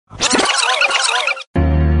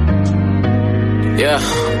Yeah.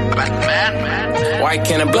 Why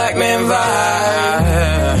can't a black man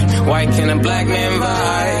vibe? Why can't a black man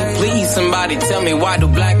vibe? Please, somebody tell me, why do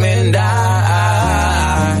black men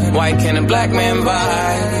die? Why can't a black man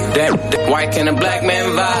vibe? Why can't a black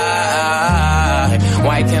man vibe?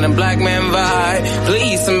 Why can't a black man vibe?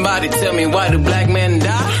 Please, somebody tell me, why do black men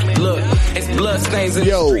die? Look, it's blood stains in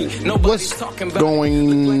the street. What's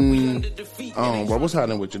going on, bro? What's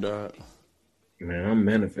happening with you, dog? Man, I'm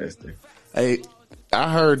manifesting. Hey, I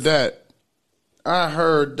heard that,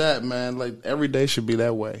 man. Like, every day should be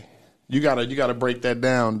that way. You gotta break that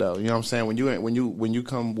down, though. You know what I'm saying? When you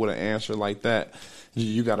come with an answer like that,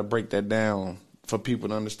 you gotta break that down for people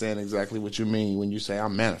to understand exactly what you mean when you say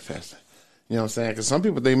I'm manifesting. You know what I'm saying? Because some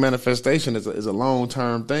people think manifestation is a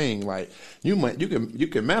long-term thing. Like, you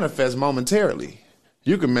can manifest momentarily.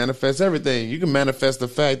 You can manifest everything. You can manifest the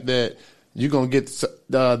fact that you're gonna get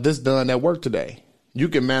this done at work today. You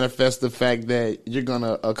can manifest the fact that you're going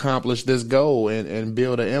to accomplish this goal and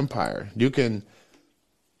build an empire. You can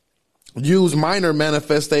use minor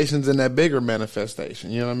manifestations in that bigger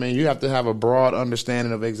manifestation. You know what I mean? You have to have a broad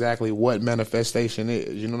understanding of exactly what manifestation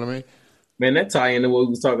is. You know what I mean? Man, that tie into what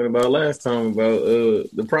we was talking about last time about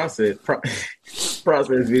the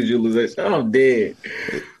process visualization. I'm dead.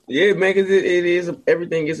 Yeah, man, because it is,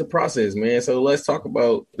 everything is a process, man. So let's talk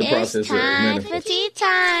about the process. It's time for tea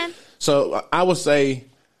time. So I would say,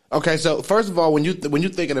 okay, so first of all, when you're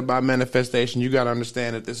thinking about manifestation, you got to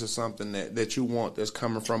understand that this is something that you want that's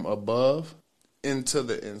coming from above into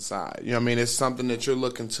the inside. You know what I mean? It's something that you're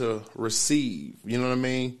looking to receive. You know what I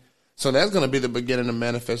mean? So that's going to be the beginning of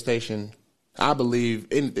manifestation. I believe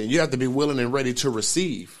anything. You have to be willing and ready to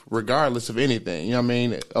receive, regardless of anything. You know what I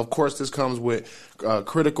mean? Of course, this comes with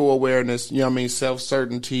critical awareness, you know what I mean,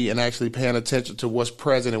 self-certainty, and actually paying attention to what's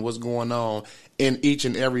present and what's going on in each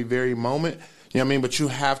and every very moment. You know what I mean? But you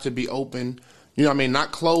have to be open, you know what I mean?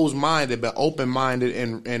 Not closed-minded, but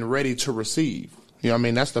open-minded and ready to receive. You know what I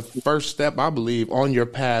mean? That's the first step, I believe, on your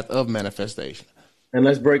path of manifestation. And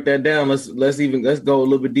let's break that down. Let's go a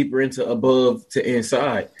little bit deeper into above to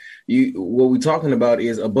inside. What we're talking about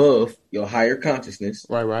is above your higher consciousness,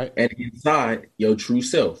 right, and inside your true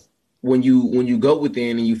self. When you go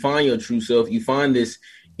within and you find your true self, you find this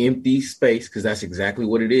empty space, because that's exactly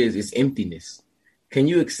what it is. It's emptiness. Can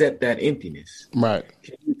you accept that emptiness? Right.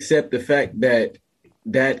 Can you accept the fact that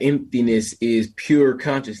that emptiness is pure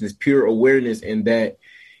consciousness, pure awareness, and that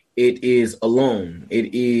it is alone?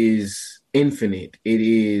 It is infinite. It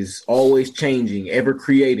is always changing, ever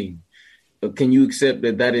creating. Can you accept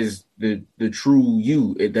that is the true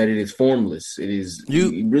you, that it is formless? It is,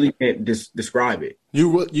 you really can't describe it.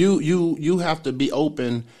 You have to be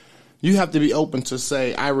open. You have to be open to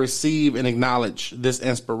say, I receive and acknowledge this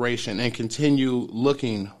inspiration and continue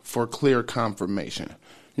looking for clear confirmation.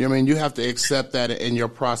 You know what I mean? You have to accept that in your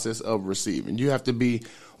process of receiving. You have to be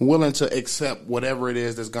willing to accept whatever it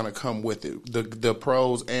is that's going to come with it, the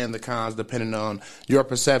pros and the cons, depending on your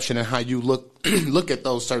perception and how you look at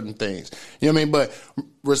those certain things. You know what I mean? But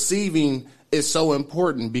receiving is so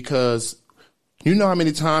important, because you know how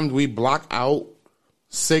many times we block out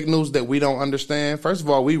signals that we don't understand. First of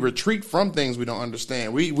all, we retreat from things we don't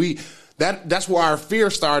understand. That's where our fear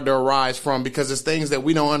started to arise from, because it's things that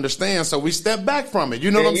we don't understand. So we step back from it. You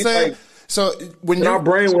know what I'm saying? Like, so when our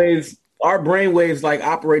brainwaves like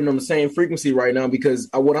operating on the same frequency right now, because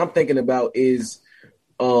what I'm thinking about is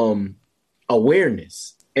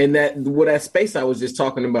awareness, and that space I was just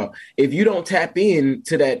talking about. If you don't tap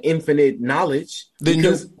into that infinite knowledge, then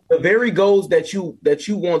because the very goals that you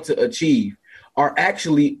want to achieve are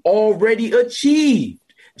actually already achieved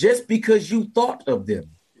just because you thought of them.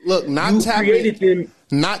 Look, not tapping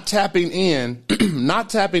in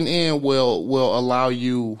will allow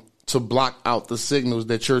you to block out the signals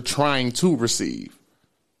that you're trying to receive,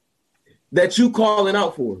 that you calling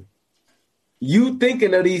out for. You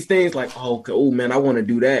thinking of these things like, oh man, I want to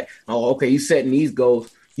do that. Oh, okay, you setting these goals.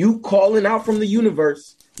 You calling out from the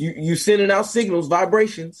universe. You sending out signals,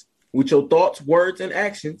 vibrations with your thoughts, words, and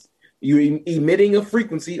actions. You're emitting a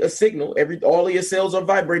frequency, a signal. All of your cells are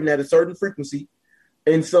vibrating at a certain frequency.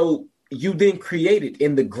 And so you then create it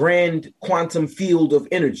in the grand quantum field of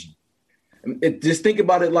energy. Just think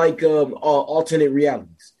about it like alternate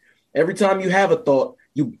realities. Every time you have a thought,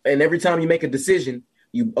 and every time you make a decision,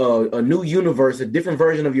 a new universe, a different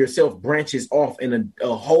version of yourself branches off, and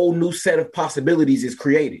a whole new set of possibilities is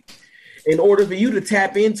created. In order for you to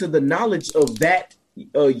tap into the knowledge of that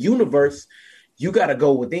universe, you got to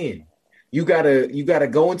go within. You gotta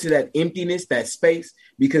go into that emptiness, that space,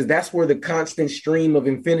 because that's where the constant stream of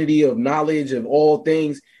infinity, of knowledge, of all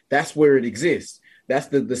things, that's where it exists. That's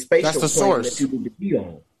the spatial that's the source that you need to be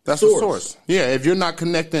on. That's the source. Yeah, if you're not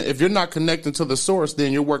connecting to the source,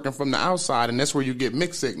 then you're working from the outside, and that's where you get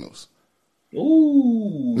mixed signals.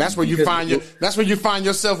 Ooh. That's where you find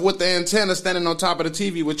yourself with the antenna standing on top of the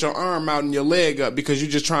TV with your arm out and your leg up because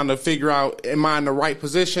you're just trying to figure out, am I in the right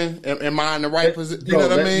position? Am I in the right position? You know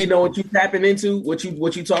what I mean? You know what you tapping into? What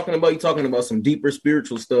you talking about? You're talking about some deeper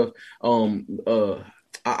spiritual stuff.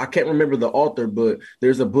 I can't remember the author, but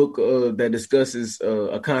there's a book that discusses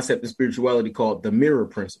a concept of spirituality called the mirror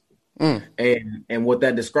principle. And what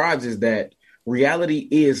that describes is that reality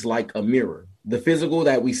is like a mirror. The physical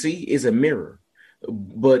that we see is a mirror,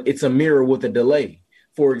 but it's a mirror with a delay.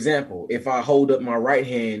 For example, if I hold up my right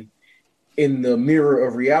hand in the mirror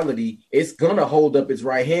of reality, it's going to hold up its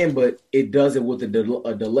right hand, but it does it with a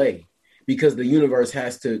delay because the universe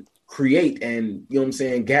has to create and, you know what I'm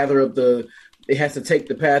saying, gather up it has to take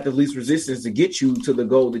the path of least resistance to get you to the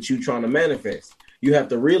goal that you're trying to manifest. You have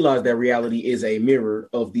to realize that reality is a mirror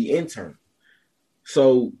of the internal.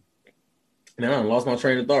 So, man, I lost my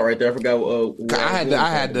train of thought right there. I forgot. I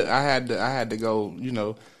had to go,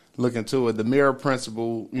 look into it. The mirror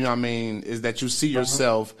principle, is that you see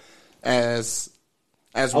yourself as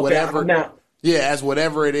whatever. As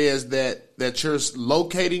whatever it is that you're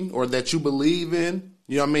locating or that you believe in.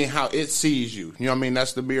 You know what I mean? How it sees you. You know what I mean?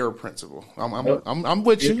 That's the mirror principle. I'm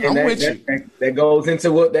with you. That goes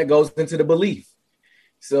into the belief.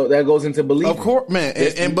 So that goes into belief. Of course, man.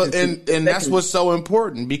 And that's what's so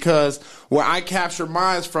important because where I capture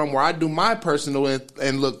mine from, where I do my personal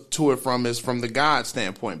and look to it from is from the God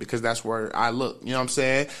standpoint because that's where I look. You know what I'm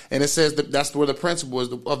saying? And it says that's where the principle is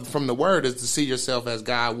from the word is to see yourself as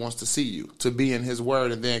God wants to see you, to be in his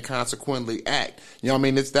word and then consequently act. You know what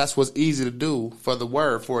I mean? That's what's easy to do for the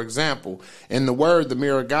word. For example, in the word, the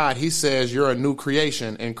mirror of God, he says you're a new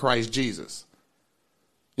creation in Christ Jesus.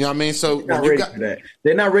 You know what I mean? So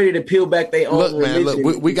they're not ready to peel back their own religion.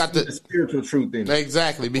 Look, we got the spiritual truth in it.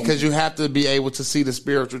 Exactly, because you have to be able to see the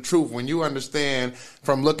spiritual truth. When you understand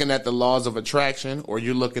from looking at the laws of attraction, or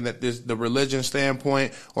you're looking at the religion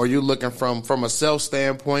standpoint, or you're looking from a self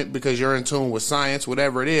standpoint because you're in tune with science,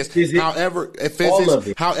 whatever it is.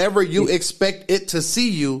 However you expect it to see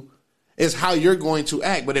you is how you're going to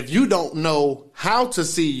act. But if you don't know how to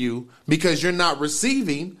see you because you're not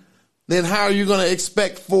receiving, then how are you going to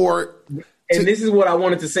expect for it? And this is what I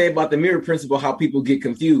wanted to say about the mirror principle, how people get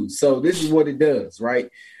confused. So this is what it does, right?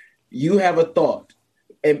 You have a thought.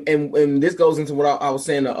 And this goes into what I was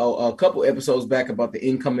saying a couple episodes back about the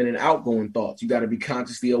incoming and outgoing thoughts. You got to be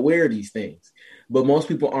consciously aware of these things. But most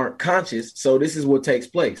people aren't conscious. So this is what takes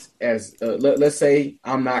place. As let's say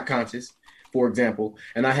I'm not conscious, for example,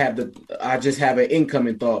 and I just have an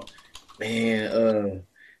incoming thought. Man,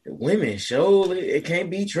 women show it can't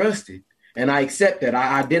be trusted. And I accept that.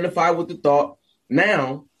 I identify with the thought.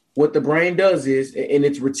 Now, what the brain does is, in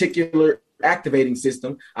its reticular activating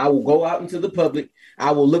system, I will go out into the public.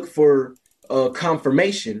 I will look for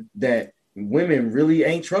confirmation that women really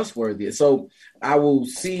ain't trustworthy. So I will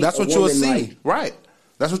see. That's what you'll see, right?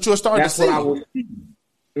 That's what you'll start to see. That's what I will see.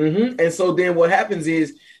 Mm-hmm. And so then what happens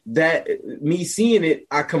is that me seeing it,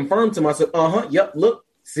 I confirm to myself, yep, look,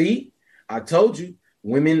 see, I told you.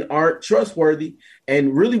 Women aren't trustworthy.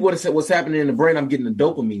 And really what's happening in the brain, I'm getting a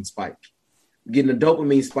dopamine spike.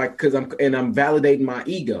 Because I'm validating my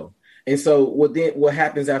ego. And so what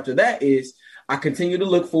happens after that is I continue to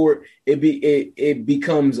look for it. It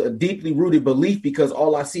becomes a deeply rooted belief because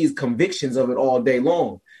all I see is convictions of it all day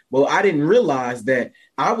long. Well, I didn't realize that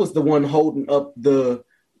I was the one holding up the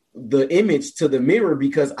image to the mirror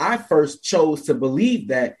because I first chose to believe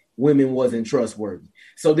that women wasn't trustworthy.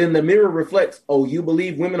 So then the mirror reflects, oh, you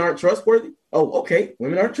believe women aren't trustworthy? Oh, okay,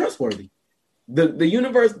 women aren't trustworthy. The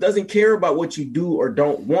universe doesn't care about what you do or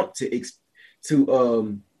don't want to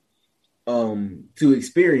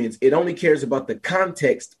experience. It only cares about the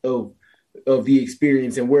context of the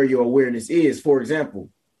experience and where your awareness is. For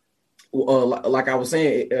example, like I was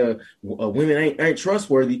saying, women ain't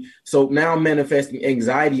trustworthy. So now I'm manifesting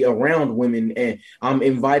anxiety around women, and I'm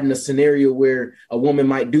inviting a scenario where a woman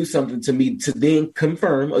might do something to me to then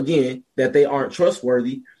confirm again that they aren't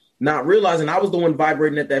trustworthy, not realizing I was the one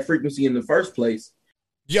vibrating at that frequency in the first place.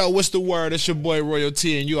 Yo, what's the word? It's your boy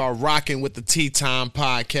Royalty, and you are rocking with the Tea Time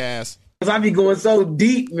Podcast. Because I be going so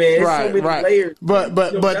deep, man. Right, so many layers. But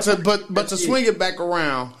to swing it back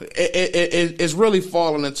around, it's really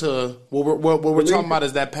falling into what we're talking about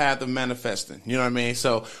is that path of manifesting. You know what I mean?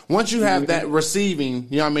 So once you have that receiving,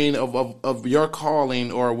 you know what I mean, of your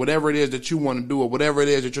calling or whatever it is that you want to do or whatever it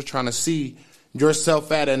is that you're trying to see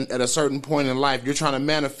yourself at a certain point in life, you're trying to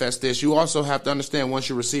manifest this, you also have to understand once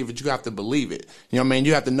you receive it, you have to believe it. You know what I mean?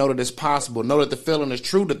 You have to know that it's possible, know that the feeling is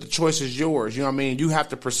true, that the choice is yours. You know what I mean? You have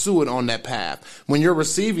to pursue it on that path. When you're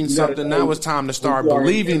receiving something, now it's time to start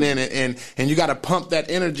believing in it, and you got to pump that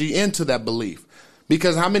energy into that belief.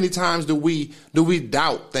 Because how many times do we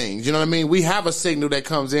doubt things? You know what I mean? We have a signal that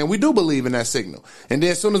comes in. We do believe in that signal. And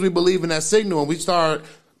then as soon as we believe in that signal and we start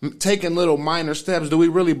taking little minor steps, do we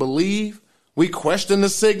really believe? We question the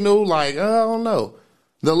signal like, I don't know.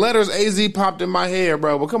 The letters AZ popped in my head,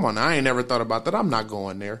 bro. Well, come on. I ain't never thought about that. I'm not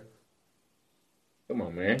going there. Come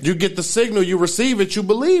on, man. You get the signal, you receive it, you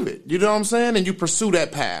believe it. You know what I'm saying? And you pursue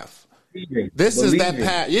that path. This is that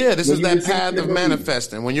path. Yeah, this is that path of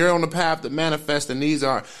manifesting. When you're on the path of manifesting, these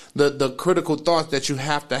are the critical thoughts that you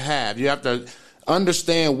have to have. You have to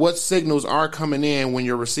understand what signals are coming in when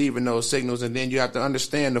you're receiving those signals, and then you have to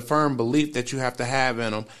understand the firm belief that you have to have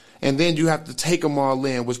in them. And then you have to take them all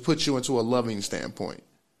in, which puts you into a loving standpoint.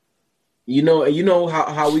 You know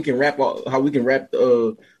how we can wrap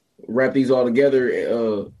these all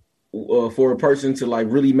together for a person to like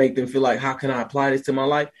really make them feel like, how can I apply this to my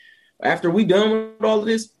life? After we done with all of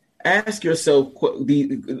this, ask yourself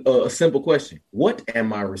a simple question: what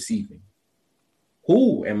am I receiving?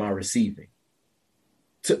 Who am I receiving?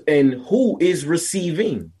 And who is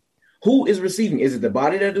receiving? Who is receiving? Is it the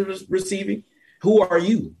body that is receiving? Who are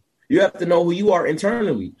you? You have to know who you are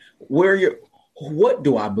internally. What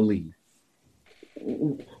do I believe?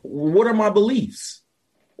 What are my beliefs?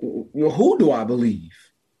 Who do I believe?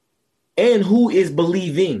 And who is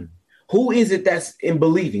believing? Who is it that's in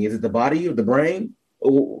believing? Is it the body or the brain?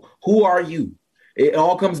 Who are you? It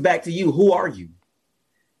all comes back to you. Who are you?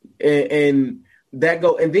 And that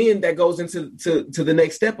goes into the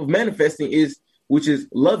next step of manifesting, which is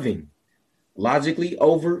loving, logically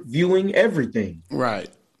overviewing everything. Right.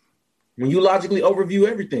 When you logically overview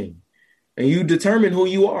everything and you determine who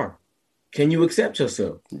you are, can you accept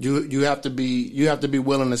yourself? You have to be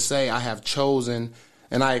willing to say, I have chosen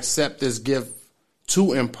and I accept this gift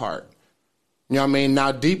to impart. You know what I mean?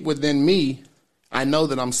 Now, deep within me, I know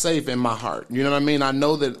that I'm safe in my heart. You know what I mean? I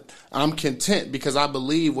know that I'm content because I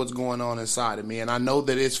believe what's going on inside of me, and I know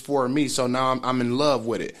that it's for me. So now I'm in love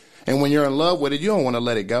with it. And when you're in love with it, you don't want to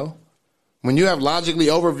let it go. When you have logically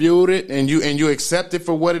overviewed it and you accept it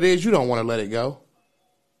for what it is, you don't want to let it go.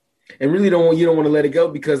 And really you don't want to let it go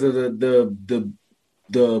because of the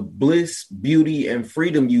bliss, beauty, and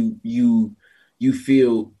freedom you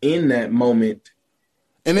feel in that moment.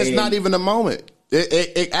 And it's not even a moment.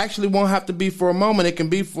 It actually won't have to be for a moment. It can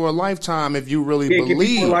be for a lifetime if you really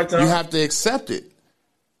believe. You have to accept it.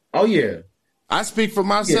 Oh, yeah. I speak for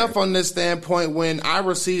myself on this standpoint when I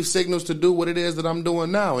receive signals to do what it is that I'm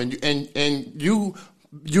doing now. And you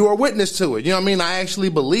are witness to it. You know what I mean? I actually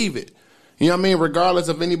believe it. You know what I mean? Regardless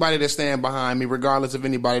of anybody that stand behind me, regardless of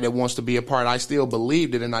anybody that wants to be a part, I still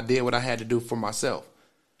believed it and I did what I had to do for myself.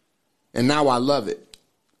 And now I love it.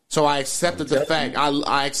 So I accepted the fact.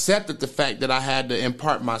 I accepted the fact that I had to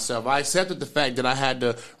impart myself. I accepted the fact that I had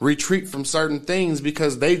to retreat from certain things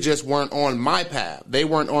because they just weren't on my path. They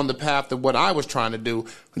weren't on the path of what I was trying to do.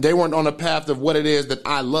 They weren't on the path of what it is that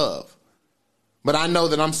I love. But I know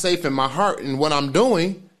that I'm safe in my heart in what I'm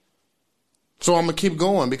doing. So I'm going to keep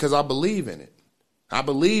going because I believe in it. I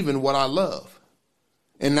believe in what I love.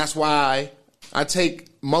 And that's why I take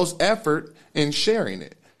most effort in sharing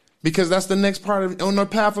it. Because that's the next part on the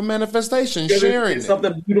path of manifestation, sharing it's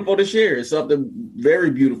something beautiful to share. It's something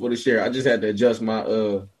very beautiful to share. I just had to adjust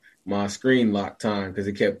my screen lock time because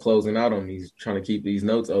it kept closing out on me, trying to keep these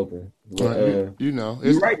notes open. But,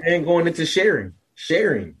 you're right, man. Going into sharing,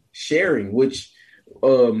 which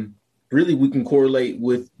really we can correlate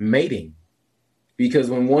with mating, because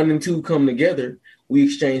when 1 and 2 come together, we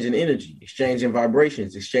exchange in energy, exchanging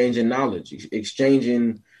vibrations, exchanging knowledge,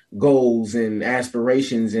 exchanging goals and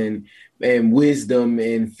aspirations and wisdom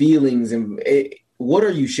and feelings. And what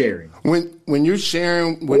are you sharing? When you're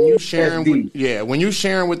sharing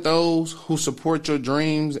with those who support your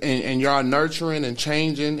dreams and y'all nurturing and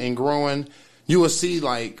changing and growing, you will see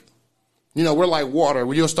we're like water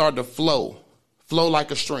where you'll start to flow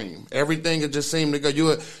like a stream. Everything will just seem to go.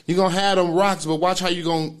 You're gonna have them rocks, but watch how you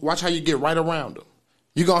get right around them.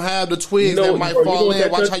 You're going to have the twigs that might fall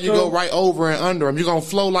in. Watch how you go right over and under them. You're going to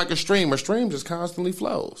flow like a stream. A stream just constantly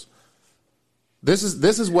flows. This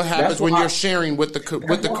is what happens when you're sharing with the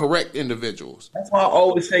correct individuals. That's why I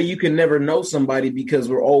always say you can never know somebody because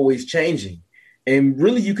we're always changing. And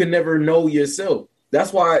really, you can never know yourself.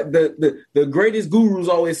 That's why the greatest gurus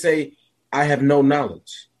always say, I have no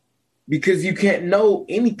knowledge. because you can't know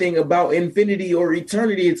anything about infinity or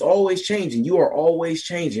eternity. It's always changing. You are always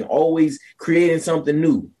changing, always creating something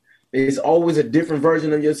new. It's always a different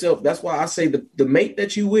version of yourself. That's why I say the mate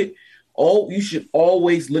that you with, you should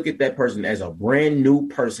always look at that person as a brand new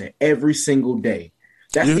person every single day.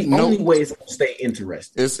 That's the only way it's going to stay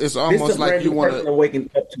interesting. It's almost like you want to waking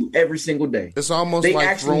up to every single day. It's almost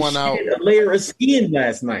like throwing out a layer of skin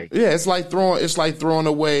last night. Yeah, it's like throwing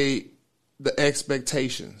away the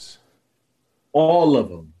expectations. All of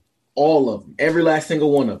them, every last single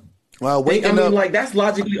one of them. Well, that's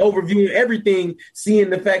logically overviewing everything, seeing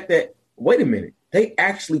the fact that wait a minute, they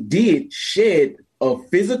actually did shed a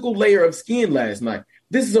physical layer of skin last night.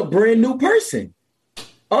 This is a brand new person.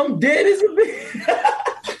 I'm dead as a bitch.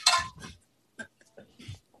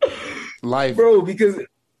 Life, bro, because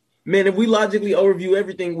man, if we logically overview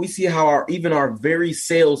everything, we see how our very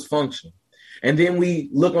cells function. And then we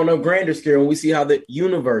look on a grander scale and we see how the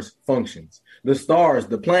universe functions, the stars,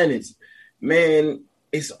 the planets. Man,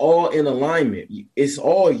 it's all in alignment. It's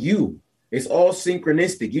all you. It's all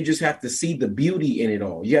synchronistic. You just have to see the beauty in it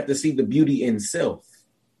all. You have to see the beauty in self.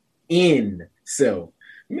 In self.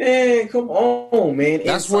 Man, come on, man.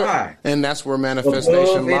 That's where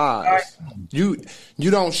manifestation lies. You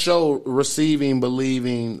don't show receiving,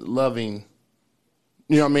 believing, loving,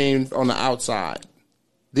 you know what I mean, on the outside.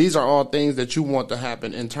 These are all things that you want to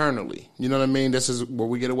happen internally. You know what I mean? This is where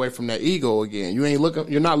we get away from that ego again.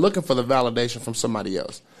 You're not looking for the validation from somebody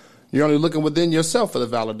else. You're only looking within yourself for the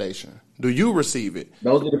validation. Do you receive it?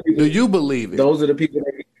 Those are the people, do you believe it? Those are the people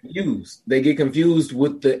that get confused. They get confused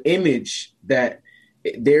with the image that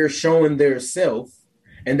they're showing their self,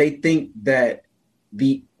 and they think that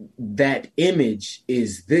that image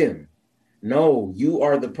is them. No, you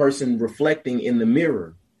are the person reflecting in the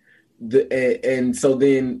mirror. And so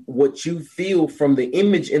then what you feel from the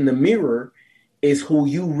image in the mirror is who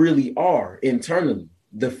you really are internally.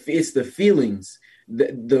 It's the feelings,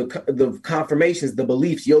 the confirmations, the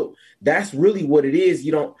beliefs. That's really what it is.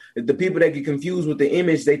 The people that get confused with the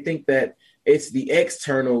image, they think that it's the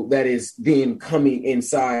external that is then coming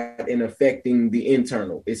inside and affecting the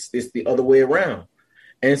internal. It's the other way around.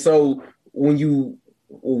 And so when you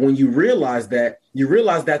realize that,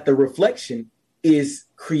 the reflection is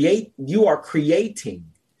you are creating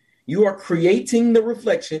the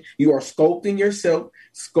reflection. You are sculpting yourself,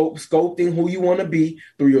 sculpting who you want to be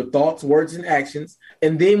through your thoughts, words, and actions.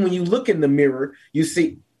 And then when you look in the mirror, you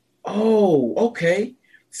see, oh, okay.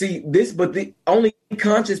 See this, but the only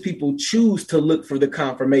conscious people choose to look for the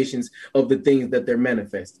confirmations of the things that they're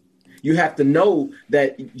manifesting. You have to know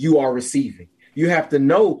that you are receiving. You have to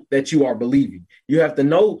know that you are believing. You have to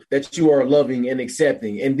know that you are loving and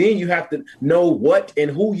accepting. And then you have to know what and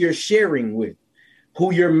who you're sharing with,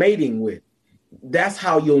 who you're mating with. That's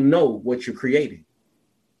how you'll know what you're creating.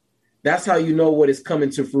 That's how you know what is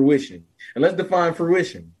coming to fruition. And let's define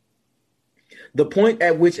fruition. The point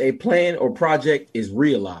at which a plan or project is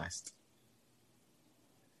realized.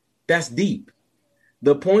 That's deep.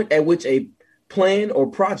 The point at which a plan or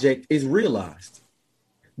project is realized.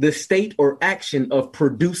 The state or action of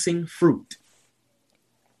producing fruit.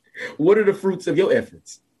 What are the fruits of your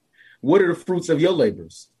efforts? What are the fruits of your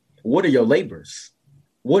labors? What are your labors?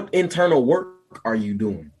 What internal work are you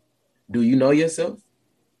doing? Do you know yourself?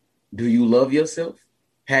 Do you love yourself?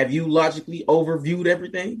 Have you logically overviewed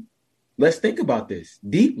everything? Let's think about this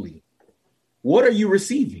deeply. What are you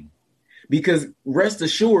receiving? Because rest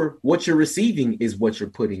assured, what you're receiving is what you're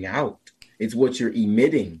putting out. It's what you're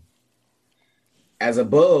emitting. As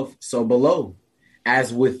above, so below.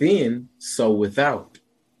 As within, so without.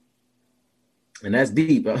 And that's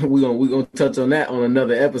deep. We're gonna touch on that on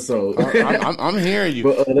another episode. I'm hearing you.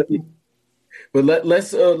 But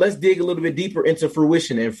let's dig a little bit deeper into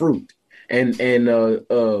fruition and fruit.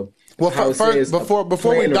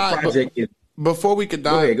 Before we could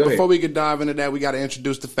dive into that, we got to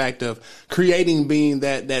introduce the fact of creating being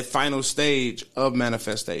that final stage of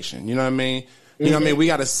manifestation. You know what I mean? You know what I mean? We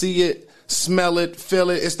got to see it, smell it, feel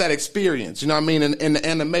it. It's that experience. You know what I mean? In the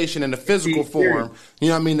animation, in the physical form. You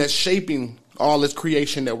know what I mean? That's shaping all this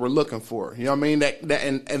creation that we're looking for. You know what I mean?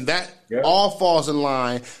 That all falls in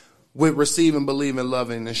line with receiving, believing,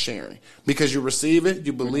 loving, and sharing. Because you receive it,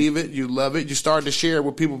 you believe it, you love it, you start to share it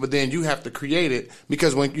with people, but then you have to create it.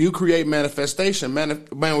 Because when you create manifestation,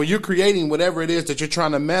 when you're creating whatever it is that you're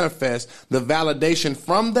trying to manifest, the validation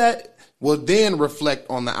from that will then reflect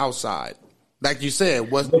on the outside. Like you said,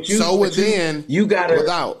 within, you gotta,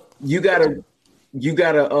 without. You gotta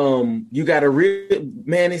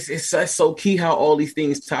man, it's so key how all these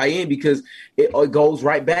things tie in, because it goes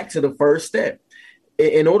right back to the first step.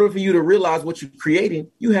 In order for you to realize what you're creating,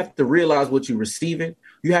 you have to realize what you're receiving,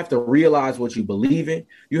 You have to realize what you believe in.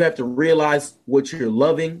 You have to realize what you're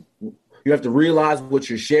loving. You have to realize what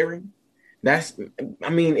you're sharing. This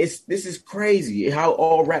is crazy how it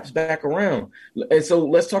all wraps back around. And so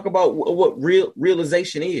let's talk about what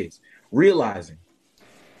realization is. Realize,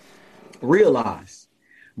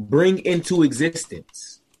 bring into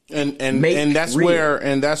existence. And that's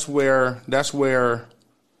where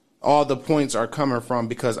all the points are coming from,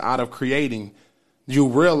 because out of creating, you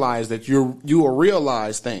realize that you will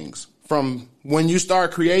realize things. From when you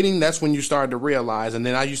start creating, that's when you start to realize. And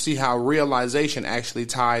then now you see how realization actually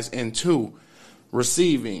ties into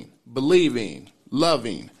receiving, believing,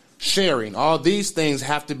 loving, sharing. All these things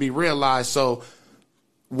have to be realized. So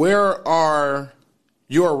where are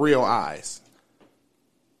your real eyes?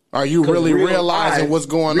 Are you really realizing what's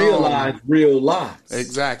going on? Realize.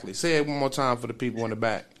 Exactly. Say it one more time for the people in the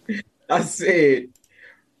back. I said,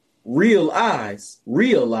 realize,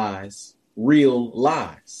 realize,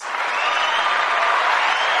 realize.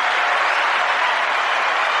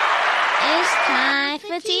 It's time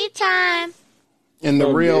for tea time. And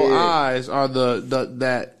the real eyes are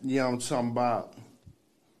that, you know what I'm talking about.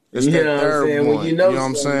 It's that third one. You know what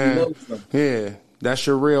I'm saying? Yeah. That's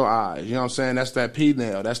your real eyes. You know what I'm saying? That's that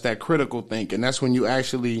P-nail. That's that critical thinking. That's when you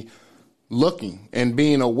actually looking and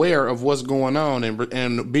being aware of what's going on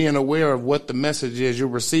and being aware of what the message is you're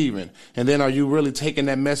receiving. And then are you really taking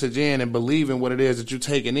that message in and believing what it is that you're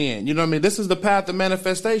taking in? You know what I mean? This is the path of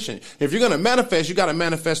manifestation. If you're going to manifest, you got to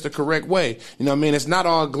manifest the correct way. You know what I mean? It's not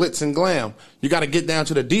all glitz and glam. You got to get down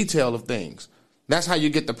to the detail of things. That's how you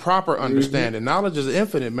get the proper understanding. Mm-hmm. Knowledge is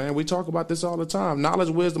infinite, man. We talk about this all the time. Knowledge,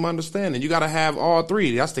 wisdom, understanding. You got to have all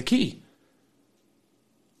three. That's the key.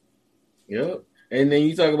 Yep. And then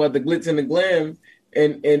you talk about the glitz and the glam,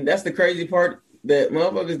 and that's the crazy part, that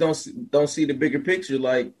motherfuckers don't see the bigger picture.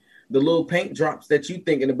 Like the little paint drops that you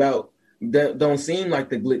thinking about that don't seem like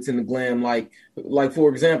the glitz and the glam. Like for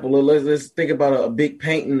example, let's think about a big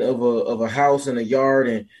painting of a house and a yard,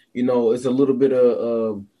 and you know it's a little bit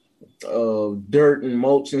of dirt and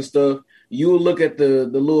mulch and stuff. You look at the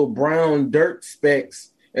little brown dirt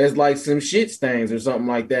specks as like some shit stains or something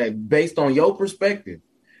like that, based on your perspective.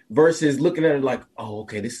 Versus looking at it like, oh,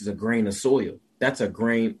 okay, this is a grain of soil. That's a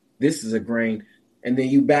grain. This is a grain. And then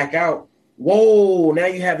you back out. Whoa, now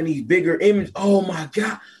you're having these bigger images. Oh, my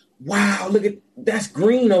God. Wow, look at that's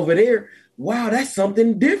green over there. Wow, that's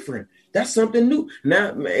something different. That's something new.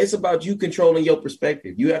 Now, it's about you controlling your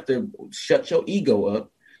perspective. You have to shut your ego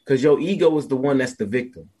up, because your ego is the one that's the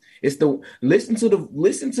victim. It's listen to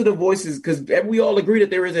the voices, because we all agree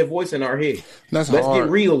that there is a voice in our head. Let's get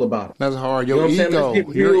real about it. That's hard. Your ego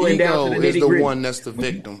is the one that's the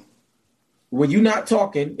victim. When you're not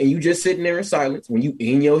talking and you just sitting there in silence, when you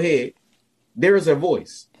in your head, there is a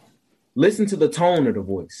voice. Listen to the tone of the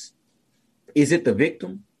voice. Is it the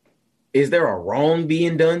victim? Is there a wrong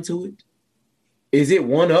being done to it? Is it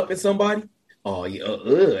one up at somebody? Oh yeah,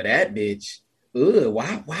 that bitch.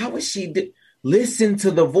 Why was she? Listen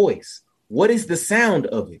to the voice. What is the sound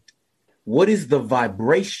of it? What is the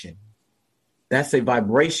vibration? That's a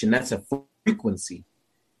vibration. That's a frequency.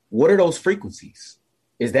 What are those frequencies?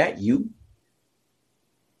 Is that you?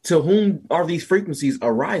 To whom are these frequencies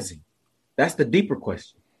arising? That's the deeper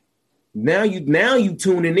question. Now you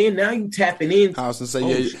tuning in. Now you tapping in. I was gonna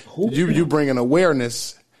say, you bringing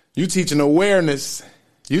awareness. You teaching awareness.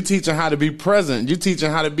 You teaching how to be present. You teaching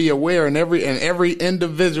how to be aware in every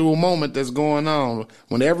individual moment that's going on.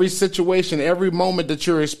 When every situation, every moment that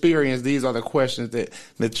you're experiencing, these are the questions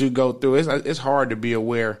that you go through. It's hard to be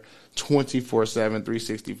aware 24/7,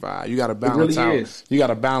 365. You got to balance out. Is. You got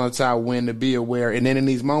to balance out when to be aware, and then in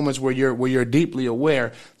these moments where you're deeply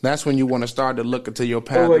aware, that's when you want to start to look into your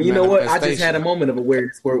path. Well, you know what? I just had a moment of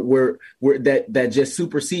awareness where that just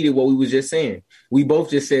superseded what we was just saying. We both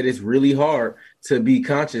just said it's really hard to be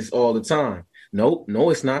conscious all the time. No,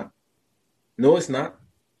 it's not. No, it's not.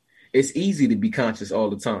 It's easy to be conscious all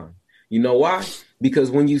the time. You know why? Because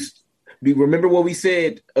when you remember what we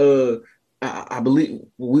said. I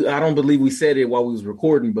don't believe we said it while we was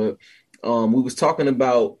recording, but we was talking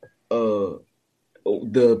about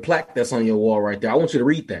the plaque that's on your wall right there. I want you to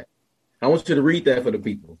read that. I want you to read that for the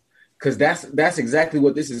people, because that's exactly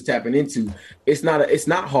what this is tapping into. It's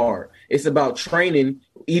not hard. It's about training,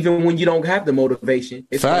 even when you don't have the motivation.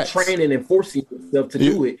 It's about training and forcing yourself to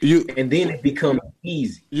do it, and then it becomes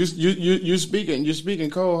easy. You speaking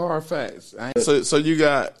cold hard facts. So you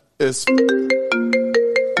got it's.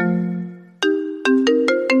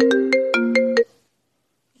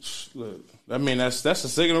 Look, I mean that's a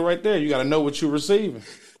signal right there. You got to know what you're receiving.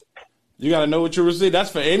 You got to know what you're receiving.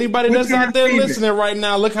 That's for anybody that's out there listening right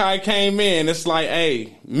now. Look how it came in. It's like,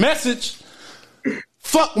 hey, message.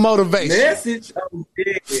 Fuck motivation. Message.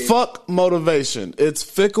 Fuck motivation. It's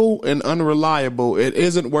fickle and unreliable. It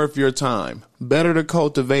isn't worth your time. Better to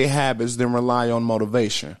cultivate habits than rely on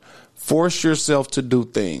motivation. Force yourself to do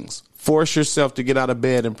things. Force yourself to get out of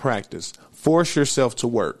bed and practice. Force yourself to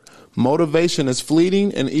work. Motivation is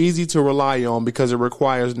fleeting and easy to rely on because it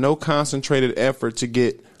requires no concentrated effort to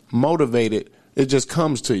get motivated. It just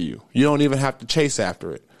comes to you. You don't even have to chase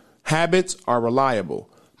after it. Habits are reliable.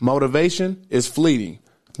 Motivation is fleeting.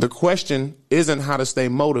 The question isn't how to stay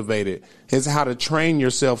motivated. It's how to train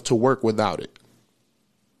yourself to work without it.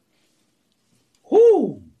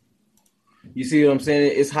 Whoo! You see what I'm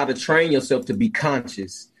saying? It's how to train yourself to be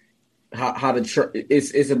conscious. How to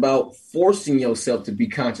it's about forcing yourself to be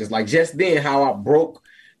conscious. Like just then, how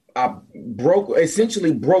I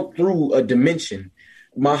essentially broke through a dimension.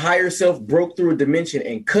 My higher self broke through a dimension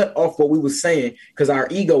and cut off what we were saying because our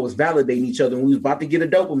ego was validating each other and we was about to get a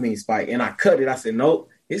dopamine spike. And I cut it. I said, nope,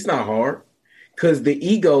 it's not hard. Because the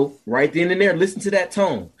ego, right then and there, listen to that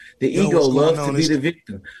tone. The ego loves to be the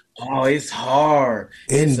victim. Oh, it's hard.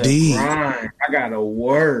 Indeed. It's a grind. I gotta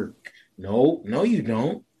work. No, you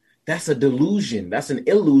don't. That's a delusion. That's an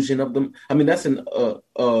illusion of the. I mean, that's an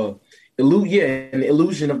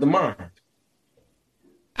illusion of the mind.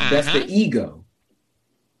 That's the ego.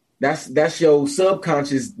 That's your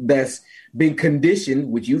subconscious that's been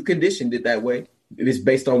conditioned, which you've conditioned it that way. It's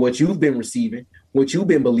based on what you've been receiving, what you've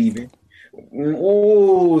been believing.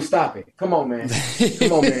 Oh, stop it. Come on, man.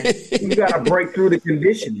 Come on, man. You got to break through the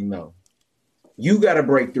conditioning, though. You got to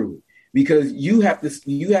break through it because you have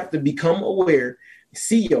to become aware,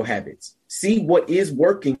 see your habits, see what is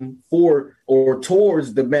working for or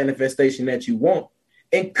towards the manifestation that you want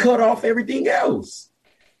and cut off everything else.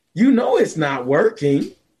 You know it's not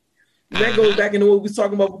working. That goes back into what we was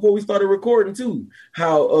talking about before we started recording too.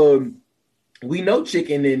 How we know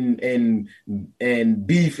chicken and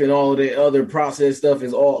beef and all of the other processed stuff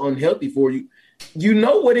is all unhealthy for you. You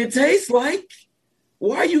know what it tastes like.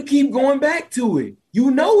 Why you keep going back to it?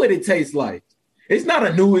 You know what it tastes like. It's not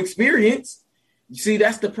a new experience. You see,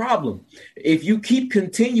 that's the problem. If you keep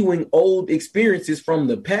continuing old experiences from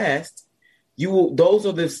the past, those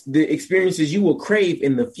are the experiences you will crave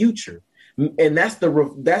in the future. And that's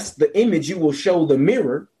the image you will show the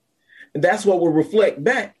mirror. And that's what will reflect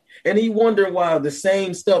back. And you wonder why the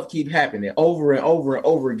same stuff keep happening over and over and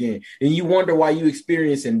over again. And you wonder why you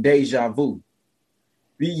experiencing deja vu.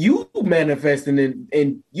 You manifesting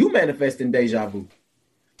deja vu.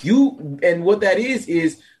 And what that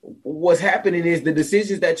is what's happening is the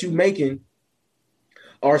decisions that you're making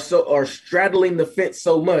are straddling the fence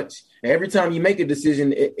so much. And every time you make a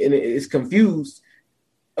decision, it's confused.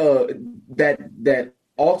 That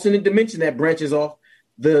alternate dimension that branches off,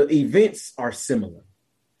 the events are similar.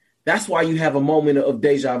 That's why you have a moment of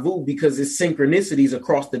deja vu, because it's synchronicities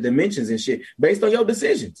across the dimensions and shit based on your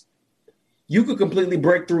decisions. You could completely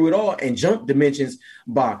break through it all and jump dimensions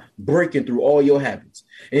by breaking through all your habits.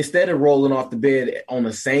 Instead of rolling off the bed on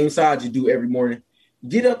the same side you do every morning,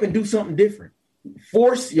 get up and do something different.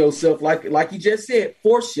 Force yourself, like you just said,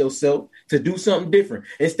 force yourself to do something different.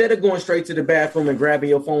 Instead of going straight to the bathroom and grabbing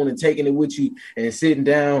your phone and taking it with you and sitting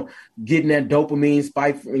down, getting that dopamine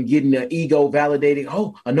spike and getting the ego validating.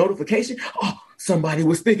 Oh, a notification. Oh, somebody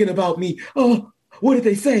was thinking about me. Oh, what did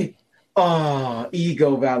they say? Oh,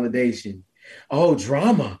 ego validation. Oh,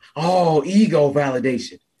 drama. Oh, ego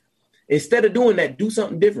validation. Instead of doing that, do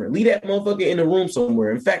something different. Leave that motherfucker in a room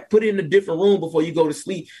somewhere. In fact, put it in a different room before you go to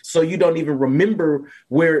sleep so you don't even remember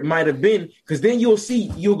where it might have been. Because then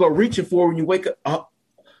you'll go reaching for it when you wake up.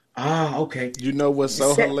 Okay. You know what's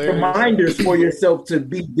so Set hilarious? Reminders for yourself to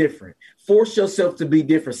be different. Force yourself to be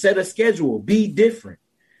different. Set a schedule. Be different.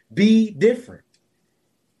 Be different.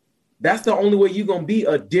 That's the only way you're going to be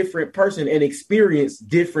a different person and experience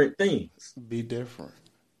different things. Be different.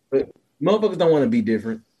 But motherfuckers don't want to be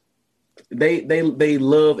different. They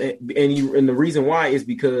love and the reason why is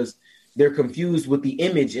because they're confused with the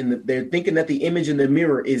image and they're thinking that the image in the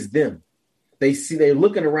mirror is them. They're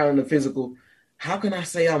looking around in the physical. How can I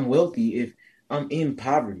say I'm wealthy if I'm in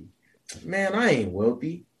poverty? Man, I ain't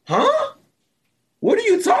wealthy. Huh? What are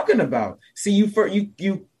you talking about? See,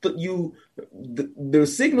 the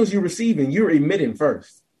signals you're receiving, you're emitting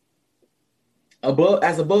first.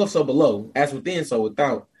 As above, so below. As within, so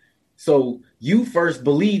without. So you first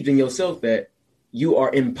believed in yourself that you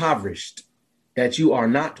are impoverished, that you are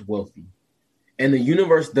not wealthy. And the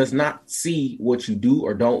universe does not see what you do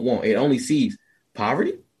or don't want. It only sees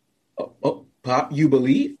poverty. You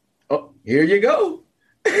believe? Oh, here you go.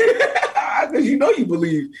 Because you know you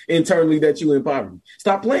believe internally that you're in poverty.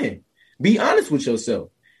 Stop playing. Be honest with yourself.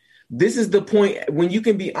 This is the point when you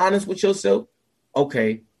can be honest with yourself.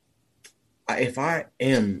 okay, if I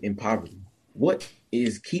am in poverty, what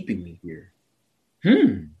is keeping me here?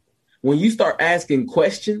 When you start asking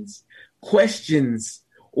questions, questions.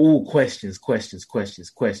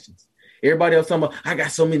 Everybody else talking about, I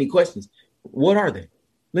got so many questions. What are they?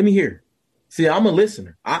 Let me hear. See, I'm a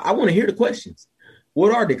listener. I want to hear the questions.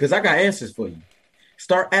 What are they? Because I got answers for you.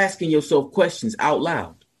 Start asking yourself questions out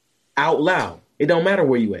loud. Out loud. It don't matter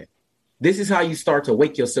where you at. This is how you start to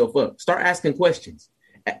wake yourself up. Start asking questions.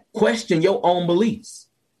 Question your own beliefs.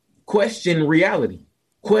 Question reality.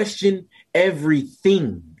 Question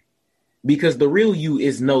everything. Because the real you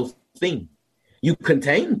is no thing. You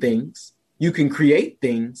contain things. You can create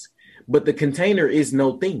things. But the container is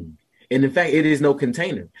no thing. And in fact, it is no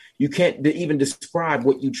container. You can't even describe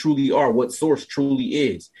what you truly are, what source truly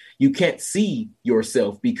is. You can't see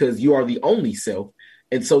yourself because you are the only self.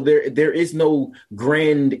 And so there is no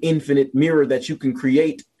grand infinite mirror that you can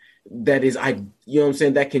create that is, you know what I'm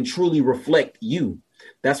saying, that can truly reflect you.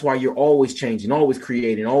 That's why you're always changing, always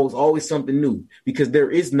creating, always something new, because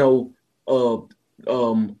there is no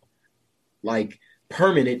like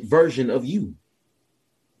permanent version of you.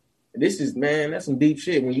 This is, man, that's some deep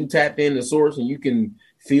shit. When you tap in the source and you can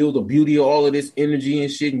feel the beauty of all of this energy and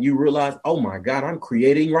shit, and you realize, oh my God, I'm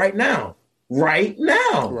creating right now. Right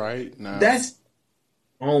now. Right now. That's,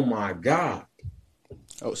 oh my God.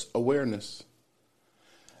 Oh, awareness.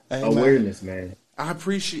 Hey, awareness, man. I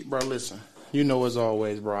appreciate, bro, listen. You know, as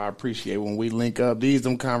always, bro, I appreciate when we link up.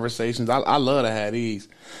 Them conversations. I love to have these.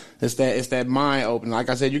 It's that mind opening. Like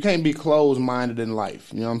I said, you can't be closed minded in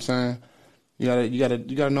life. You know what I'm saying? You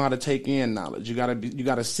gotta know how to take in knowledge. You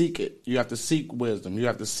gotta seek it. You have to seek wisdom. You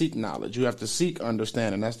have to seek knowledge. You have to seek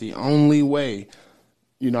understanding. That's the only way,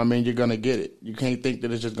 you know what I mean, you're gonna get it. You can't think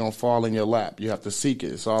that it's just gonna fall in your lap. You have to seek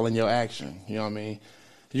it. It's all in your action. You know what I mean?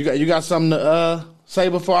 You got something to say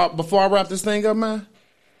before I wrap this thing up, man?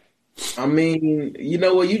 I mean, you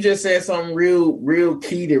know what, you just said something real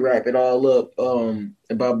key to wrap it all up,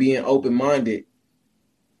 about being open-minded.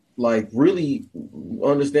 Like, really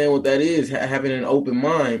understand what that is, having an open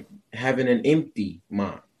mind, having an empty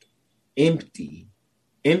mind. Empty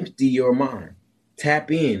your mind.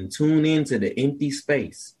 Tap in, tune into the empty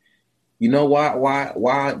space. You know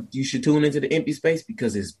why you should tune into the empty space?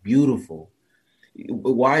 Because it's beautiful.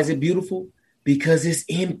 Why is it beautiful? Because it's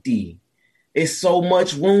empty. It's so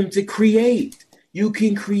much room to create. You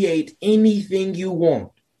can create anything you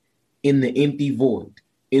want in the empty void,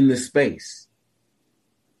 in the space.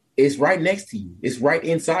 It's right next to you. It's right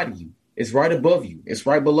inside of you. It's right above you. It's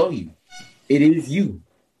right below you. It is you.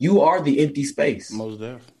 You are the empty space. Most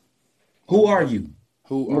definitely. Who are you?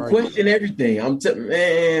 Question everything. I'm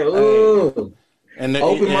man. Ooh. And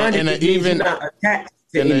open-minded even not attached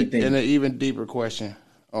to anything. And an even deeper question.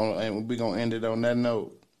 And we're gonna end it on that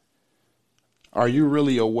note. Are you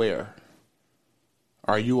really aware?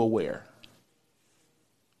 Are you aware?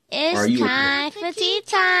 It's time for tea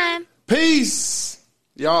time. Peace.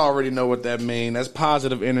 Y'all already know what that means. That's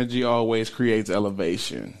positive energy always creates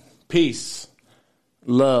elevation. Peace,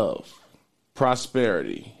 love,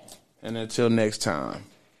 prosperity. And until next time,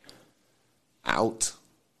 out.